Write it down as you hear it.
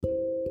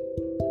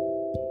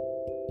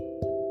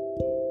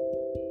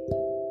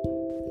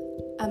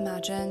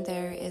Imagine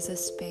there is a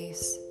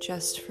space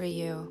just for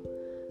you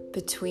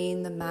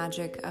between the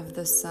magic of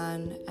the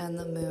sun and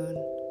the moon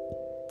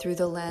through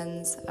the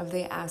lens of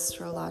the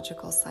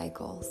astrological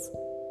cycles.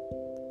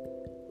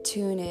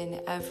 Tune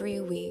in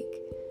every week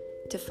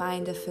to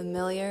find a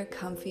familiar,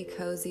 comfy,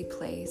 cozy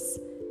place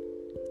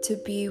to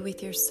be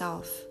with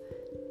yourself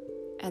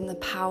and the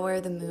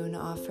power the moon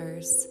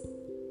offers.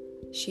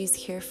 She's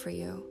here for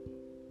you.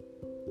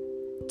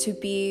 To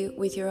be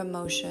with your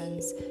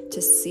emotions,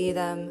 to see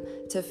them,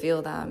 to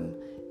feel them,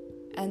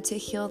 and to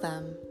heal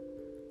them.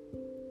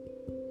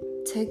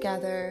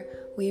 Together,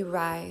 we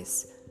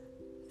rise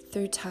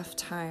through tough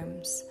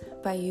times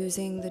by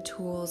using the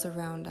tools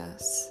around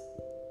us.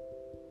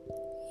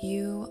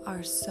 You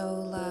are so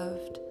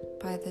loved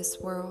by this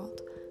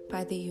world,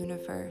 by the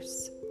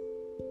universe.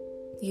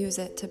 Use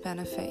it to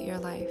benefit your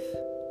life.